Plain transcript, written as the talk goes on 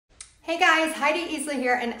Hey guys, Heidi Easley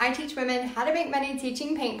here, and I teach women how to make money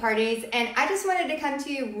teaching paint parties. And I just wanted to come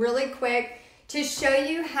to you really quick to show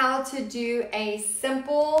you how to do a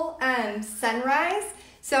simple sunrise.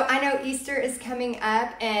 So I know Easter is coming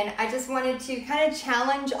up, and I just wanted to kind of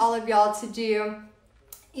challenge all of y'all to do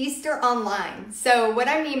Easter online. So what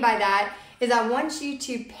I mean by that is I want you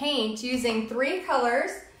to paint using 3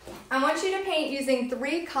 colors. I want you to paint using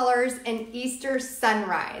 3 colors in Easter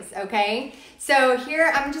sunrise, okay? So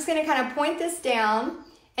here I'm just gonna kind of point this down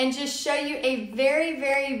and just show you a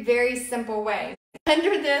very simple way.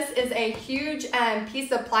 Under this is a huge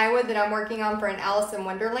piece of plywood that I'm working on for an Alice in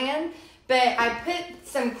Wonderland, but I put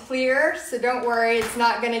some clear, so don't worry, it's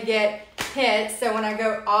not gonna get hit, so when I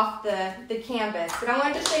go off the canvas. But I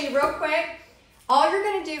wanted to show you real quick, all you're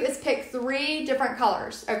gonna do is pick 3 different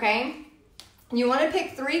colors, okay? You want to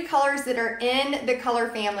pick 3 colors that are in the color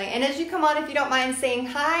family. And as you come on, if you don't mind saying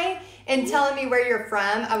hi and telling me where you're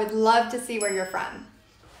from, I would love to see where you're from.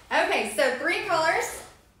 Okay, so 3 colors.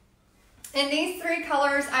 And these 3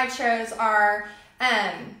 colors I chose are,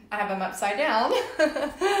 I have them upside down.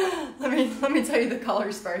 let me tell you the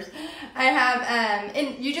colors first. I have,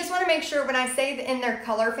 and you just want to make sure when I say in their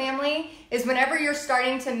color family is whenever you're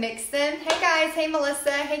starting to mix them. Hey guys, hey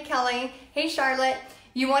Melissa, hey Kelly, hey Charlotte.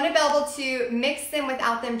 You want to be able to mix them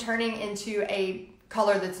without them turning into a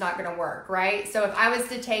color that's not going to work, right? So if I was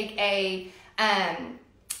to take a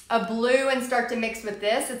blue and start to mix with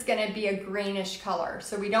this, it's going to be a greenish color.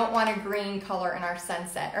 So we don't want a green color in our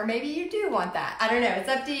sunset. Or maybe you do want that. I don't know. It's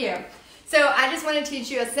up to you. So I just want to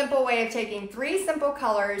teach you a simple way of taking 3 simple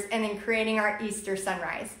colors and then creating our Easter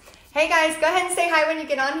sunrise. Hey guys, go ahead and say hi when you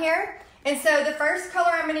get on here. And so the first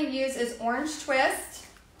color I'm going to use is Orange Twist.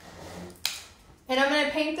 And I'm going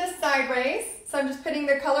to paint this sideways, so I'm just putting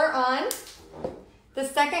the color on. The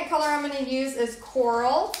second color I'm going to use is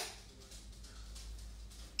Coral.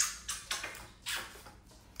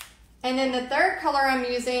 And then the third color I'm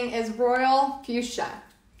using is Royal Fuchsia.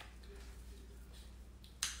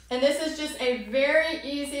 And this is just a very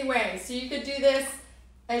easy way. So you could do this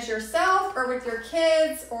as yourself or with your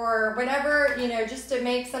kids or whatever, you know, just to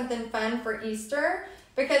make something fun for Easter.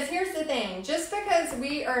 Because here's the thing, just because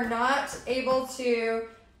we are not able to,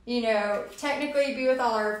 you know, technically be with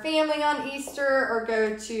all our family on Easter or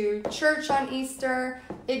go to church on Easter,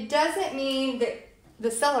 it doesn't mean that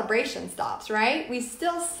the celebration stops, right? We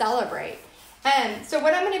still celebrate. So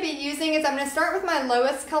what I'm going to be using is I'm going to start with my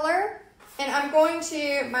lowest color, and I'm going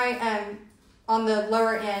to my, on the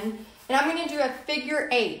lower end, and I'm going to do a figure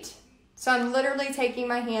 8. So I'm literally taking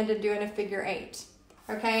my hand and doing a figure 8,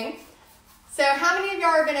 okay? So how many of y'all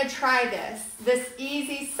are going to try this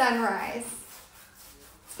easy sunrise?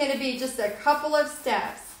 It's going to be just a couple of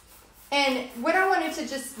steps. And what I wanted to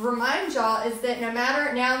just remind y'all is that no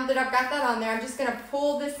matter, now that I've got that on there, I'm just going to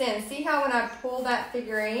pull this in. See how when I pull that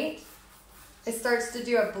figure 8, it starts to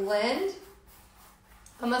do a blend?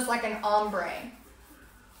 Almost like an ombre.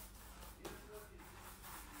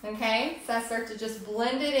 Okay, so I start to just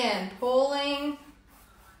blend it in, pulling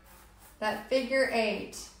that figure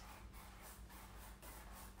 8.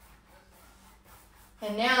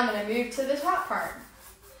 And now I'm going to move to the top part.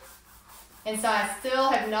 And so I still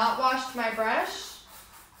have not washed my brush.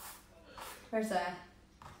 There's a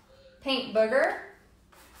paint booger.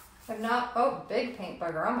 Oh, big paint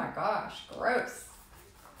booger. Oh my gosh, gross.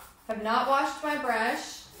 Have not washed my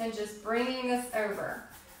brush and just bringing this over.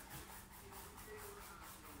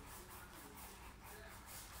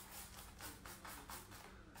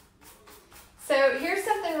 So here's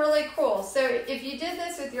something really cool. So if you did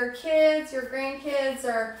this with your kids, your grandkids,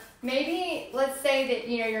 or maybe let's say that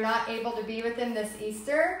you're not able to be with them this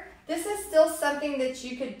Easter, this is still something that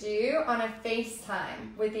you could do on a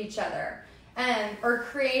FaceTime with each other, or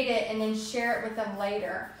create it and then share it with them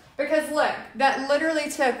later. Because look, that literally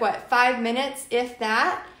took what, 5 minutes, if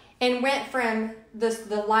that, and went from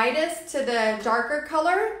the lightest to the darker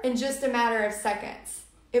color in just a matter of seconds.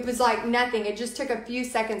 It was like nothing. It just took a few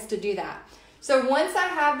seconds to do that. So once I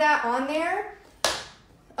have that on there,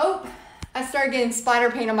 oh, I started getting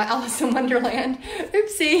splatter paint on my Alice in Wonderland.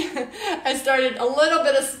 Oopsie. I started a little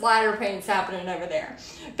bit of splatter paints happening over there.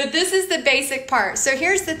 But this is the basic part. So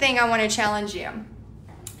here's the thing I want to challenge you.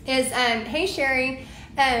 Is, hey Sherry,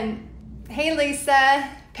 hey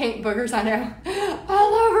Lisa, paint boogers, I know,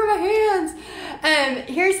 all over my hands.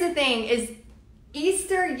 Here's the thing is,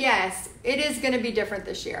 Easter, yes, it is going to be different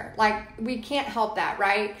this year. Like, we can't help that,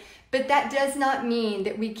 right? But that does not mean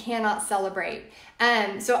that we cannot celebrate.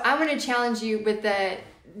 So I want to challenge you with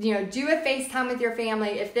do a FaceTime with your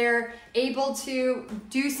family. If they're able to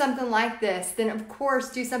do something like this, then of course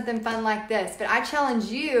do something fun like this. But I challenge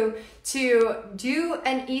you to do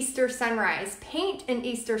an Easter sunrise, paint an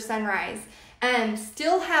Easter sunrise, and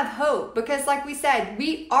still have hope, because like we said,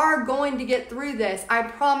 we are going to get through this. I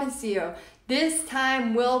promise you, this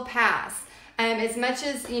time will pass. As much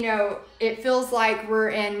as, it feels like we're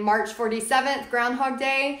in March 47th, Groundhog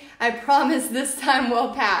Day, I promise this time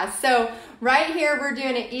will pass. So right here, we're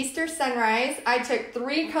doing an Easter sunrise. I took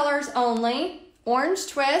 3 colors only. Orange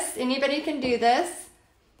twist, anybody can do this.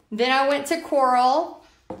 Then I went to coral,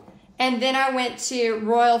 and then I went to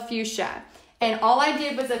royal fuchsia. And all I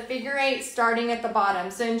did was a figure 8 starting at the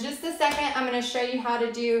bottom. So in just a second, I'm gonna show you how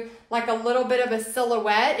to do like a little bit of a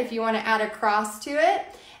silhouette if you wanna add a cross to it.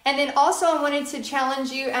 And then also I wanted to challenge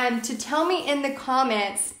you to tell me in the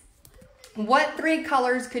comments, what 3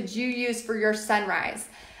 colors could you use for your sunrise?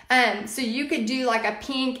 So you could do like a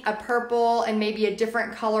pink, a purple, and maybe a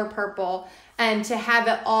different color purple, to have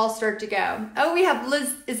it all start to go. Oh, we have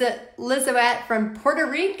Lizette from Puerto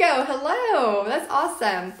Rico. Hello, that's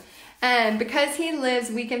awesome. Because he lives,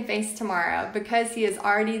 we can face tomorrow, because he is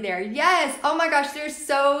already there. Yes, oh my gosh, there's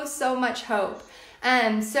so much hope.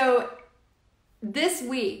 So this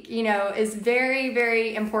week, is very,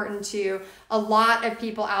 very important to a lot of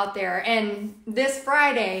people out there. And this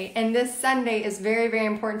Friday and this Sunday is very, very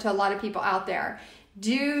important to a lot of people out there.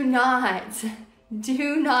 Do not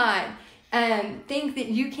think that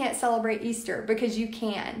you can't celebrate Easter, because you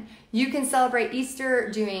can. You can celebrate Easter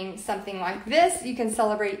doing something like this. You can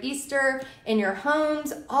celebrate Easter in your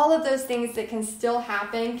homes. All of those things that can still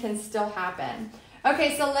happen can still happen.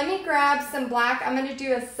 Okay, so let me grab some black. I'm going to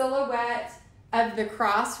do a silhouette of the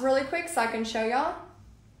cross really quick so I can show y'all.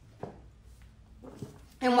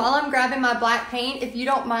 And while I'm grabbing my black paint, if you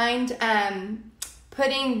don't mind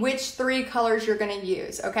putting which 3 colors you're going to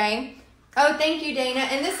use, okay? Oh, thank you, Dana.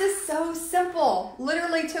 And this is so simple.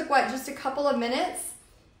 Literally took, just a couple of minutes?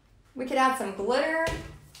 We could add some glitter.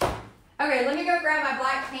 Okay, let me go grab my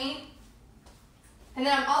black paint. And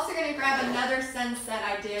then I'm also going to grab another sunset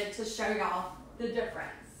I did to show y'all the difference.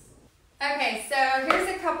 Okay, so here's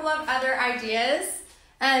a couple of other ideas.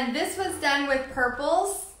 And this was done with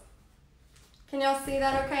purples. Can y'all see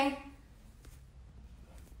that okay?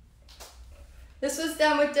 This was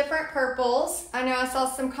done with different purples. I know I saw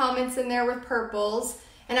some comments in there with purples.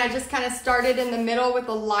 And I just kind of started in the middle with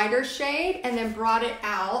a lighter shade and then brought it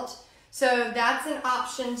out. So that's an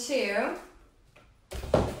option too.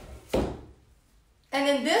 And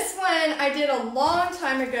then this one I did a long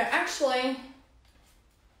time ago. Actually,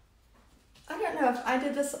 I don't know if I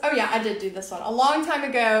did this. Oh yeah, I did do this one a long time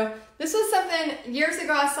ago. This was something years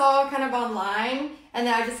ago I saw kind of online, and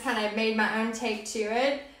then I just kind of made my own take to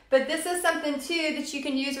it. But this is something too that you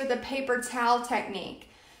can use with a paper towel technique.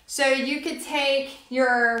 So you could take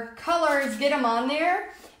your colors, get them on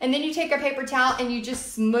there, and then you take a paper towel and you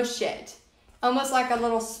just smush it. Almost like a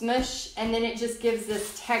little smush, and then it just gives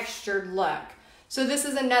this textured look. So this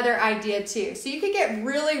is another idea too. So you could get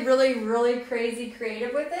really, really, really crazy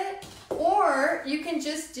creative with it. Or you can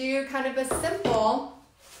just do kind of a simple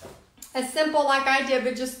like I did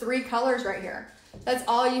with just 3 colors right here. That's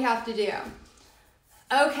all you have to do.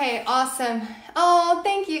 Okay, awesome. Oh,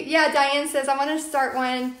 thank you. Yeah, Diane says, I want to start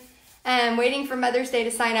one. Waiting for Mother's Day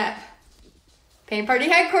to sign up. Paint Party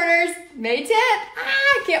Headquarters, May 10th.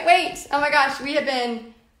 Ah, can't wait. Oh my gosh, we have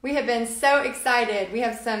been so excited. We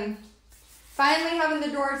have finally having the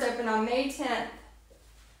doors open on May 10th.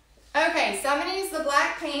 Okay, so I'm going to use the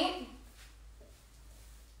black paint.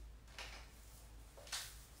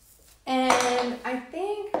 And I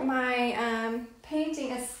think my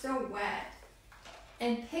painting is still wet.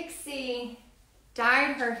 And Pixie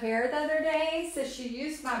dyed her hair the other day, so she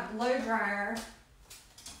used my blow dryer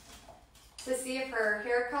to see if her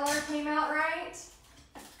hair color came out right.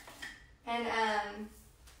 And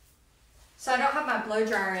so I don't have my blow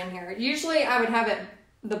dryer in here. Usually I would have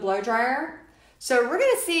the blow dryer. So we're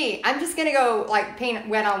gonna see. I'm just gonna go like paint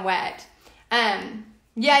wet on wet.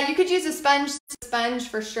 Yeah, you could use a sponge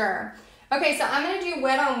for sure. Okay, so I'm gonna do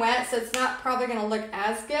wet on wet, so it's not probably gonna look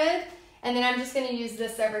as good. And then I'm just gonna use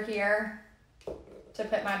this over here to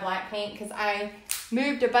put my black paint, because I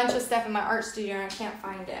moved a bunch of stuff in my art studio and I can't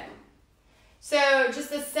find it. So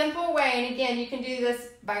just a simple way, and again, you can do this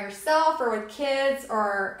by yourself or with kids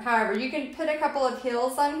or however. You can put a couple of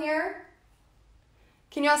hills on here.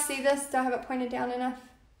 Can y'all see this? Do I have it pointed down enough?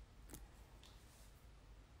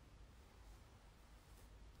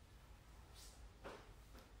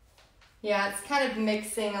 Yeah, it's kind of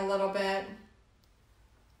mixing a little bit.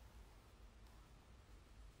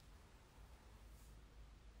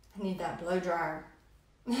 I need that blow dryer.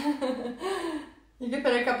 You can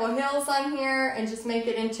put a couple hills on here and just make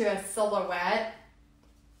it into a silhouette.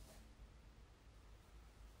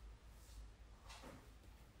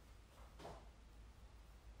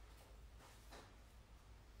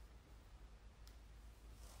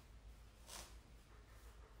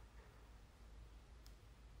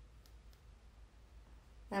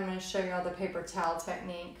 I'm going to show you all the paper towel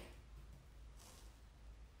technique.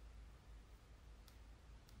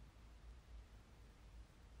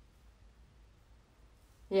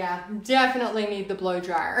 Yeah, definitely need the blow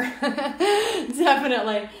dryer.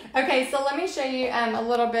 Definitely. Okay, so let me show you a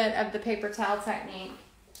little bit of the paper towel technique.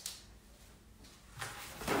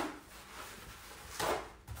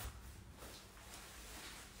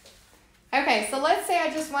 Okay, so let's say I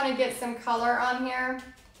just want to get some color on here.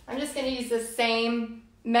 I'm just going to use the same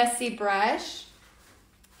messy brush.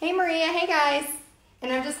 Hey Maria, hey guys.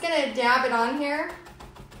 And I'm just going to dab it on here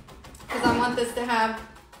because I want this to have,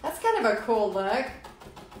 that's kind of a cool look.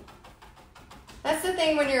 That's the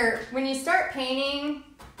thing when you start painting,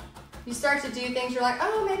 you start to do things, you're like,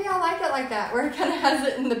 oh, maybe I like it like that, where it kind of has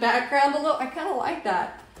it in the background a little. I kind of like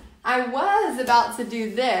that. I was about to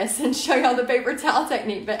do this and show y'all the paper towel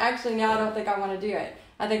technique, but actually now I don't think I want to do it.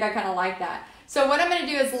 I think I kind of like that. So what I'm going to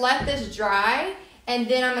do is let this dry, and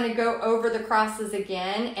then I'm going to go over the crosses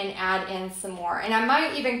again and add in some more. And I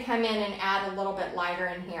might even come in and add a little bit lighter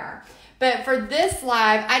in here. But for this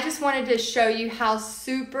live, I just wanted to show you how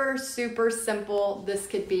super, super simple this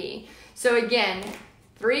could be. So again,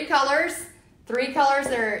 three colors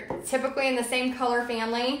that are typically in the same color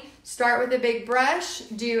family. Start with a big brush,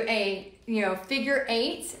 do a figure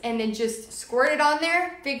 8, and then just squirt it on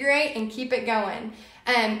there, figure 8, and keep it going.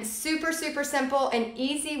 Super, super simple, an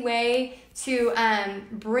easy way to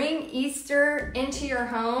bring Easter into your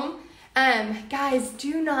home. Guys,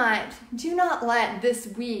 do not let this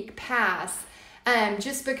week pass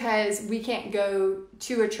just because we can't go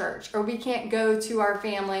to a church or we can't go to our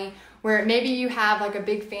family, where maybe you have like a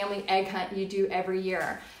big family egg hunt you do every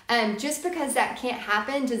year. Just because that can't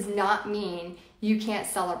happen does not mean you can't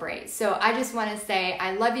celebrate. So I just want to say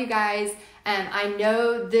I love you guys. I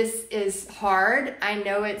know this is hard. I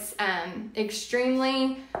know it's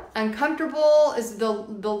extremely uncomfortable is the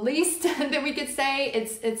least that we could say.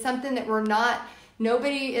 It's something that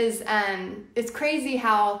nobody is, it's crazy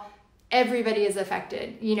how everybody is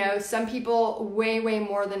affected. Some people way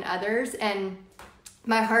more than others, and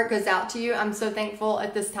my heart goes out to you. I'm so thankful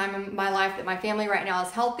at this time in my life that my family right now is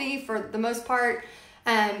healthy for the most part,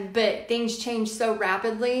 but things change so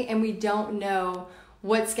rapidly and we don't know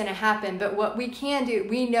what's going to happen. But what we can do,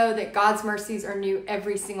 we know that God's mercies are new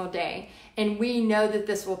every single day, and we know that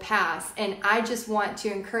this will pass. And I just want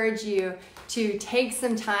to encourage you to take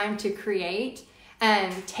some time to create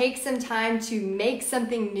and take some time to make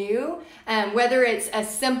something new, whether it's a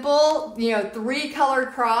simple 3-color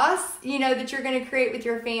cross that you're going to create with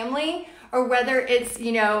your family, or whether it's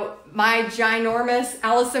my ginormous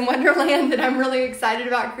Alice in Wonderland that I'm really excited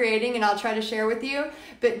about creating and I'll try to share with you.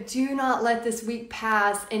 But do not let this week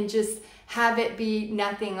pass and just have it be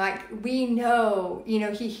nothing. Like, we know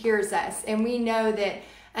he hears us, and we know that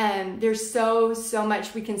there's so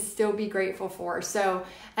much we can still be grateful for. So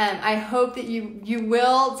I hope that you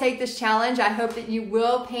will take this challenge. I hope that you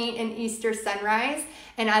will paint an Easter sunrise,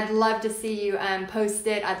 and I'd love to see you post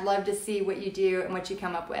it. I'd love to see what you do and what you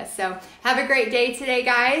come up with. So have a great day today,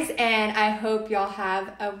 guys, and I hope y'all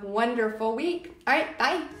have a wonderful week. All right,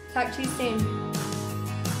 bye. Talk to you soon.